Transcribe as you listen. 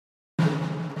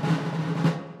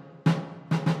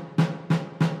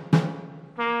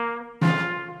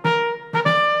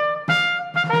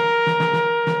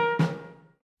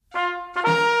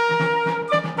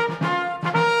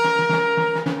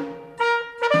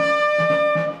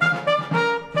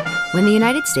When the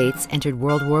United States entered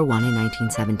World War I in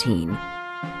 1917,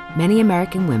 many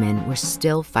American women were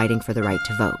still fighting for the right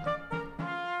to vote.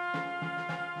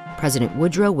 President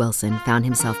Woodrow Wilson found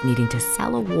himself needing to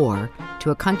sell a war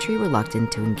to a country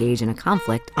reluctant to engage in a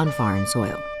conflict on foreign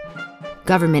soil.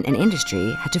 Government and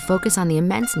industry had to focus on the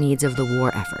immense needs of the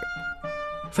war effort.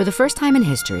 For the first time in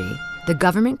history, the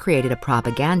government created a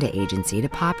propaganda agency to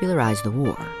popularize the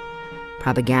war.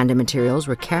 Propaganda materials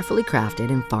were carefully crafted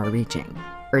and far-reaching,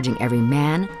 urging every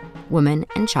man, woman,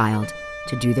 and child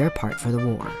to do their part for the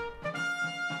war.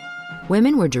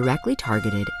 Women were directly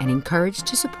targeted and encouraged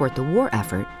to support the war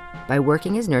effort by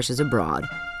working as nurses abroad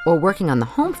or working on the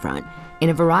home front in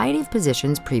a variety of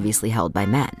positions previously held by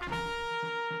men.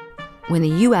 When the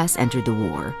U.S. entered the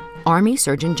war, Army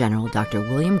Surgeon General Dr.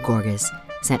 William Gorgas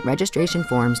sent registration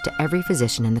forms to every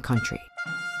physician in the country.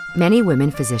 Many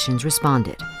women physicians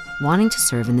responded, wanting to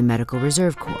serve in the Medical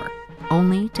Reserve Corps,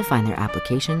 only to find their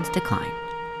applications decline.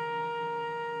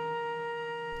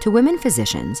 To women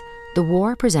physicians, the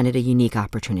war presented a unique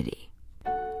opportunity.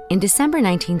 In December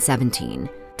 1917,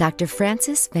 Dr.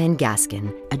 Frances Van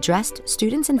Gaskin addressed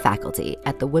students and faculty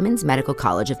at the Women's Medical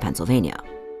College of Pennsylvania.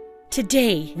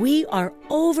 Today, we are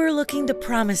overlooking the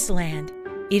promised land.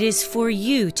 It is for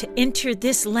you to enter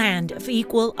this land of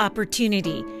equal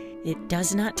opportunity. It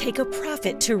does not take a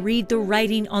prophet to read the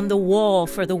writing on the wall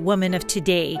for the woman of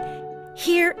today.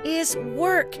 Here is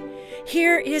work.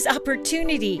 Here is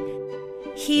opportunity.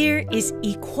 Here is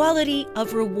equality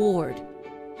of reward.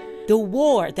 The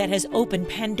war that has opened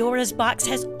Pandora's box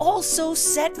has also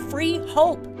set free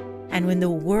hope. And when the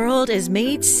world is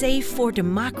made safe for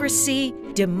democracy,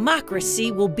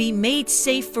 democracy will be made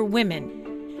safe for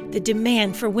women. The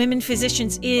demand for women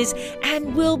physicians is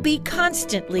and will be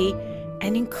constantly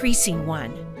an increasing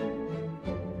one.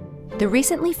 The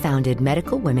recently founded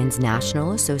Medical Women's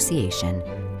National Association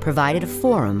provided a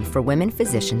forum for women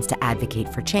physicians to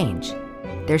advocate for change.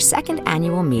 Their second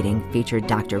annual meeting featured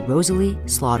Dr. Rosalie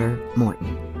Slaughter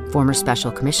Morton, former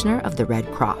Special Commissioner of the Red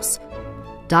Cross.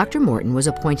 Dr. Morton was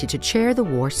appointed to chair the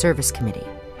War Service Committee,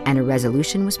 and a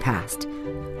resolution was passed,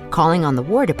 calling on the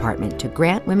War Department to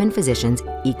grant women physicians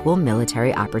equal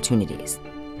military opportunities.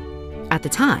 At the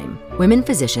time, women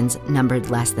physicians numbered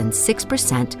less than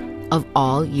 6% of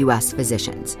all U.S.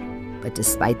 physicians, but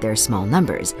despite their small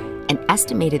numbers, an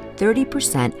estimated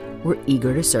 30% were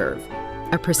eager to serve,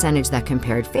 a percentage that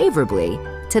compared favorably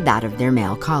to that of their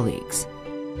male colleagues.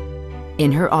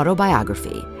 In her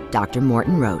autobiography, Dr.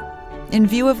 Morton wrote, "In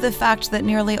view of the fact that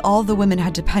nearly all the women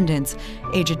had dependents,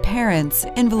 aged parents,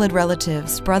 invalid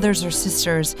relatives, brothers or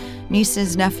sisters,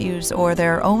 nieces, nephews, or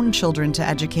their own children to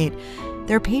educate,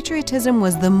 their patriotism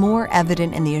was the more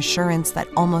evident in the assurance that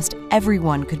almost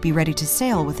everyone could be ready to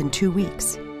sail within 2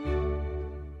 weeks."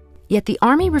 Yet the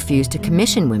Army refused to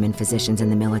commission women physicians in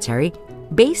the military,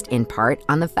 based in part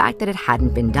on the fact that it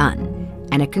hadn't been done,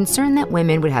 and a concern that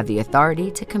women would have the authority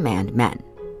to command men.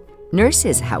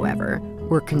 Nurses, however,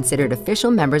 were considered official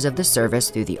members of the service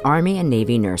through the Army and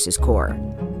Navy Nurses Corps.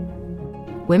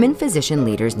 Women physician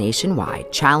leaders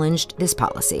nationwide challenged this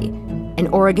policy. An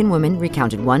Oregon woman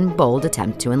recounted one bold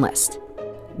attempt to enlist.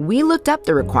 "We looked up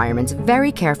the requirements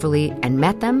very carefully and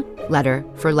met them letter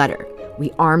for letter.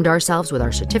 We armed ourselves with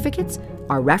our certificates,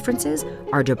 our references,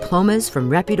 our diplomas from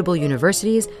reputable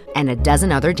universities, and a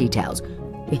dozen other details.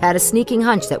 We had a sneaking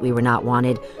hunch that we were not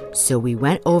wanted, so we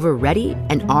went over ready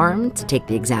and armed to take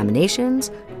the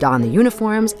examinations, don the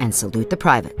uniforms, and salute the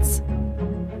privates."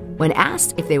 When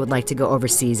asked if they would like to go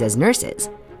overseas as nurses,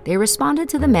 they responded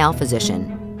to the male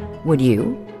physician, "Would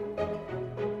you?"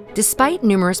 Despite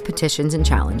numerous petitions and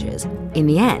challenges, in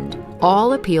the end,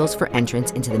 all appeals for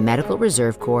entrance into the Medical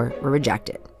Reserve Corps were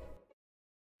rejected.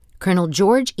 Colonel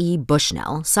George E.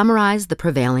 Bushnell summarized the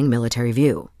prevailing military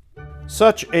view.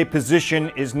 "Such a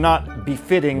position is not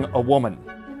befitting a woman.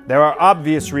 There are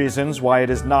obvious reasons why it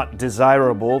is not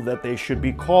desirable that they should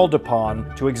be called upon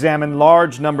to examine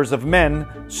large numbers of men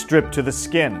stripped to the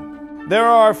skin. There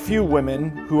are few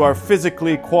women who are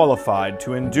physically qualified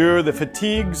to endure the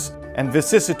fatigues and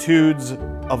vicissitudes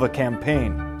of a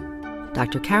campaign."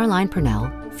 Dr. Caroline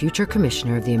Purnell, future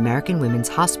commissioner of the American Women's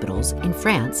Hospitals in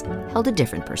France, held a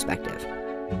different perspective.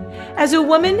 As a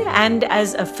woman and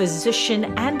as a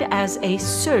physician and as a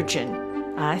surgeon,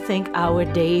 I think our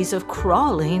days of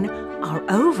crawling are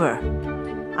over.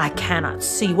 I cannot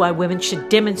see why women should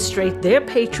demonstrate their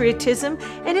patriotism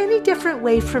in any different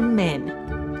way from men.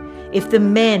 If the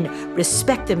men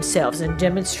respect themselves and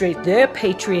demonstrate their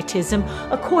patriotism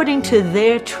according to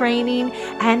their training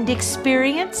and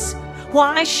experience,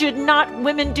 why should not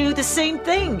women do the same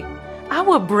thing?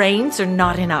 Our brains are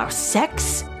not in our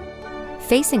sex.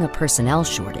 facing a personnel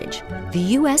shortage,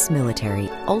 the U.S. military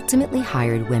ultimately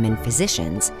hired women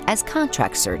physicians as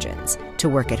contract surgeons to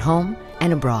work at home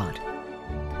and abroad.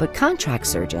 But contract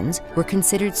surgeons were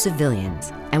considered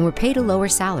civilians and were paid a lower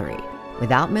salary,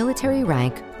 without military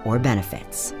rank or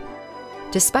benefits.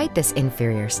 Despite this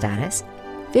inferior status,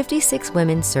 56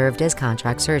 women served as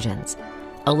contract surgeons.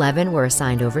 11 were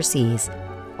assigned overseas,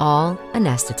 all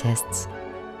anesthetists.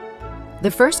 The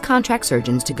first contract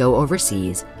surgeons to go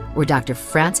overseas were Dr.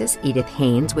 Frances Edith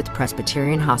Haynes with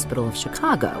Presbyterian Hospital of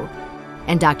Chicago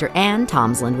and Dr. Ann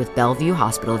Tomsland with Bellevue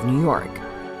Hospital of New York.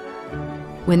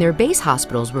 When their base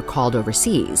hospitals were called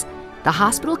overseas, the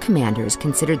hospital commanders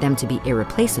considered them to be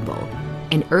irreplaceable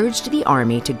and urged the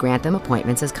Army to grant them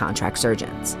appointments as contract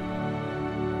surgeons.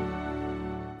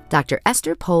 Dr.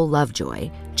 Esther Pohl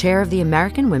Lovejoy, chair of the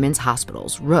American Women's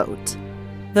Hospitals, wrote,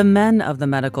 "The men of the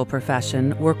medical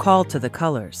profession were called to the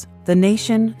colors. The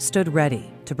nation stood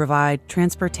ready to provide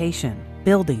transportation,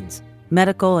 buildings,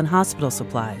 medical and hospital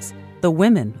supplies. The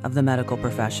women of the medical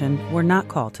profession were not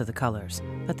called to the colors,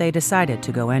 but they decided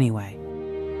to go anyway."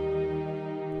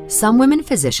 Some women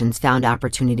physicians found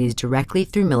opportunities directly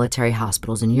through military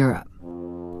hospitals in Europe.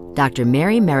 Dr.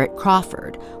 Mary Merritt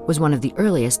Crawford was one of the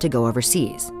earliest to go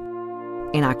overseas.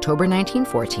 In October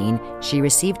 1914, she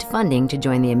received funding to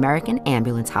join the American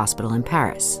Ambulance Hospital in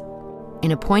Paris.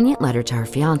 In a poignant letter to her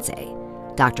fiancé,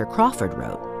 Dr. Crawford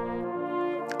wrote,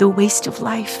 "The waste of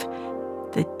life,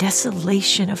 the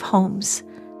desolation of homes,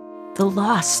 the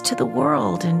loss to the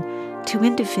world and to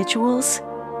individuals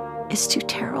is too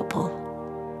terrible.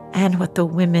 And what the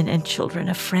women and children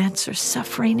of France are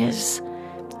suffering is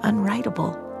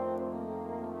unwritable.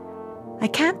 I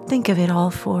can't think of it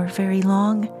all for very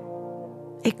long.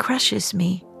 It crushes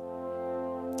me.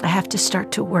 I have to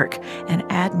start to work and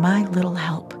add my little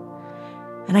help.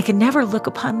 And I can never look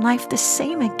upon life the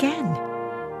same again.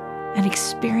 An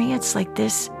experience like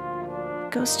this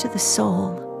goes to the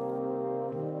soul."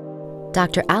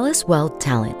 Dr. Alice Weld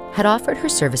Talent had offered her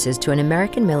services to an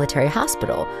American military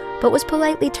hospital, but was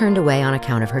politely turned away on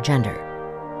account of her gender.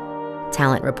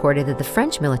 Talent reported that the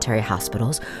French military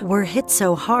hospitals were hit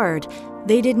so hard,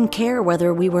 they didn't care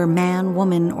whether we were man,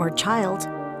 woman, or child.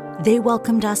 They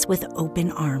welcomed us with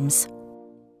open arms.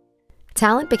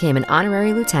 Talent became an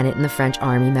honorary lieutenant in the French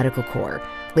Army Medical Corps,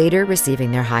 later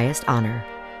receiving their highest honor.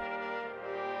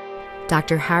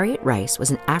 Dr. Harriet Rice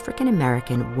was an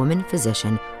African-American woman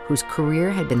physician whose career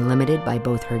had been limited by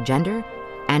both her gender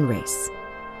and race.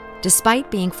 Despite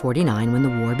being 49 when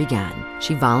the war began,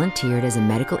 she volunteered as a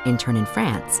medical intern in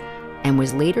France and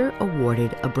was later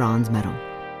awarded a bronze medal.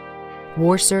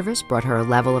 War service brought her a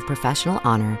level of professional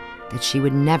honor that she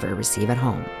would never receive at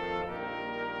home.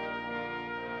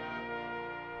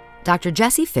 Dr.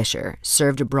 Jessie Fisher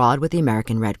served abroad with the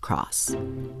American Red Cross.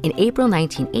 In April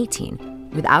 1918,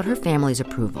 without her family's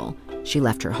approval, she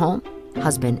left her home,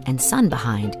 husband, and son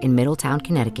behind in Middletown,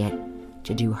 Connecticut,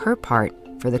 to do her part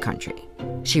for the country.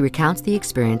 She recounts the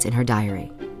experience in her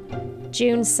diary.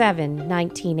 June 7,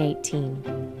 1918.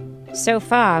 So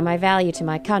far, my value to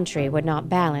my country would not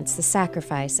balance the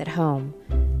sacrifice at home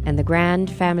and the grand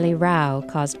family row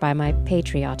caused by my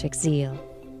patriotic zeal.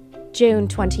 June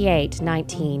 28,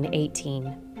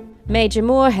 1918. Major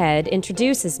Moorhead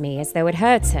introduces me as though it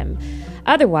hurts him.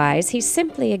 Otherwise, he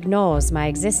simply ignores my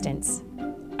existence.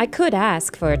 I could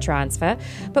ask for a transfer,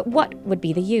 but what would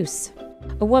be the use?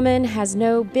 A woman has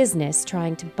no business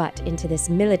trying to butt into this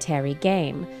military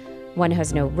game. One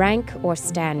has no rank or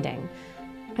standing.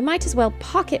 I might as well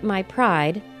pocket my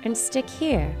pride and stick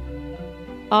here.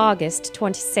 August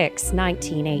 26,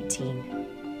 1918.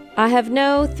 I have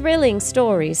no thrilling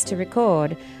stories to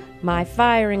record. My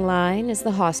firing line is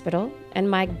the hospital, and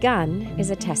my gun is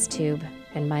a test tube,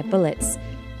 and my bullets,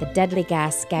 the deadly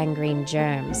gas gangrene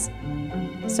germs.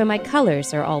 So my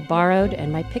colors are all borrowed,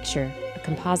 and my picture a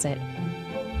composite,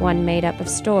 one made up of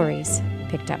stories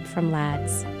picked up from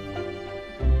lads.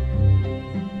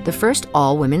 The first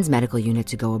all-women's medical unit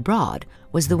to go abroad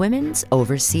was the Women's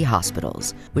Overseas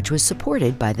Hospitals, which was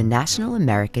supported by the National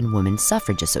American Women's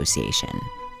Suffrage Association.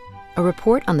 A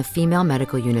report on the female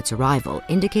medical unit's arrival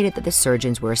indicated that the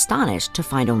surgeons were astonished to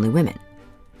find only women.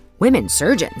 "Women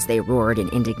surgeons!" they roared in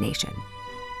indignation.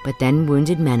 But then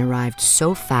wounded men arrived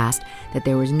so fast that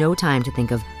there was no time to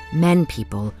think of men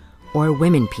people or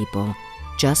women people,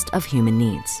 just of human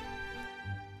needs.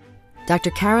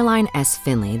 Dr. Caroline S.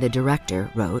 Finley, the director,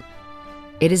 wrote,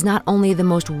 "It is not only the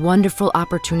most wonderful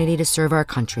opportunity to serve our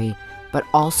country, but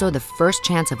also the first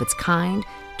chance of its kind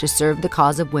to serve the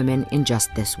cause of women in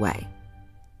just this way."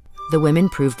 The women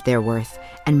proved their worth,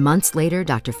 and months later,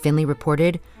 Dr. Finley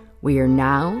reported, "We are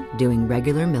now doing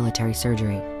regular military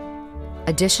surgery."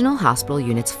 Additional hospital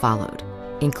units followed,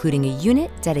 including a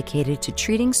unit dedicated to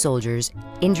treating soldiers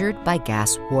injured by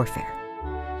gas warfare.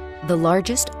 The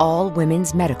largest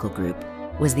all-women's medical group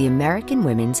was the American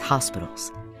Women's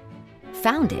Hospitals.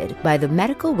 Founded by the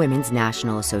Medical Women's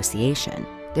National Association,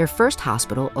 their first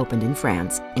hospital opened in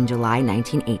France in July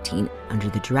 1918 under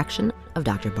the direction of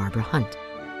Dr. Barbara Hunt.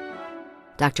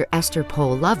 Dr. Esther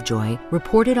Pohl Lovejoy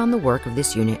reported on the work of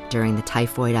this unit during the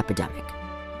typhoid epidemic.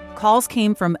 Calls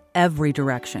came from every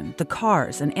direction. The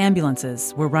cars and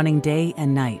ambulances were running day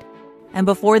and night. And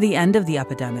before the end of the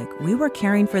epidemic, we were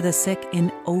caring for the sick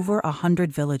in over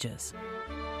 100 villages.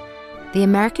 The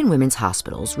American Women's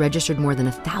Hospitals registered more than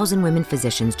 1,000 women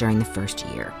physicians during the first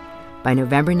year. By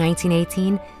November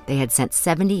 1918, they had sent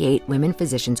 78 women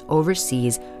physicians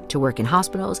overseas to work in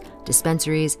hospitals,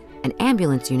 dispensaries, and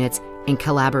ambulance units in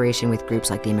collaboration with groups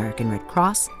like the American Red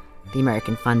Cross, the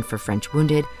American Fund for French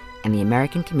Wounded, and the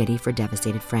American Committee for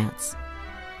Devastated France.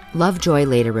 Lovejoy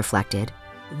later reflected,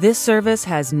 "This service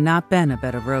has not been a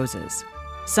bed of roses.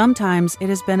 Sometimes it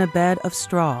has been a bed of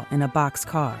straw in a box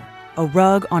car, a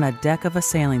rug on a deck of a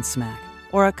sailing smack,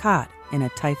 or a cot in a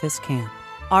typhus camp.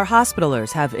 Our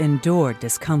hospitalers have endured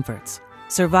discomforts,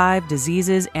 survived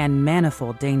diseases and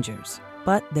manifold dangers,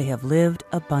 but they have lived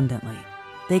abundantly.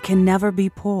 They can never be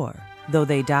poor, though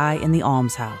they die in the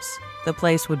almshouse. The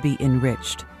place would be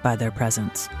enriched by their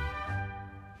presence."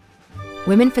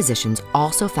 Women physicians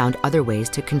also found other ways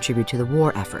to contribute to the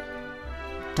war effort.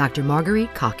 Dr.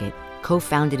 Marguerite Cockett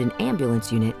co-founded an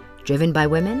ambulance unit driven by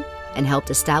women and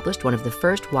helped establish one of the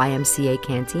first YMCA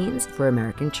canteens for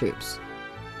American troops.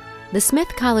 The Smith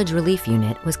College Relief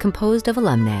Unit was composed of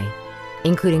alumnae,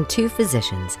 including 2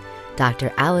 physicians,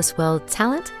 Dr. Alice Weld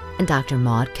Talent and Dr.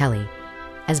 Maud Kelly.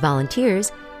 As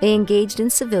volunteers, they engaged in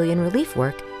civilian relief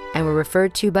work and were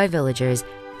referred to by villagers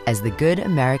as the Good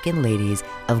American Ladies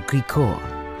of Gricourt.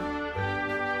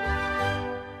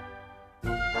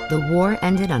 The war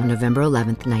ended on November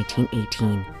 11,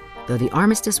 1918. Though the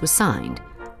armistice was signed,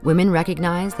 women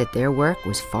recognized that their work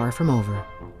was far from over.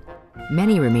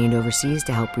 Many remained overseas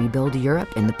to help rebuild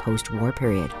Europe in the post-war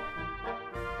period.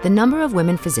 The number of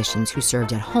women physicians who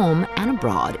served at home and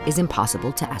abroad is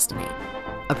impossible to estimate.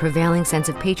 A prevailing sense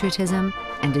of patriotism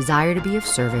and desire to be of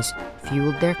service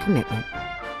fueled their commitment.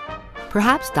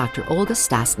 Perhaps Dr. Olga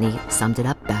Stasny summed it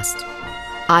up best.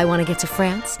 "I want to get to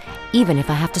France, even if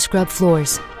I have to scrub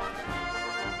floors."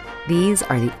 These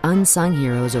are the unsung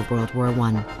heroes of World War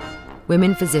I.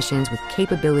 Women physicians with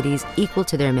capabilities equal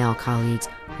to their male colleagues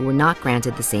who were not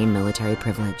granted the same military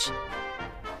privilege.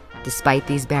 Despite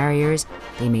these barriers,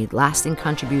 they made lasting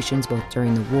contributions both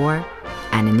during the war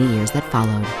and in the years that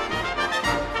followed.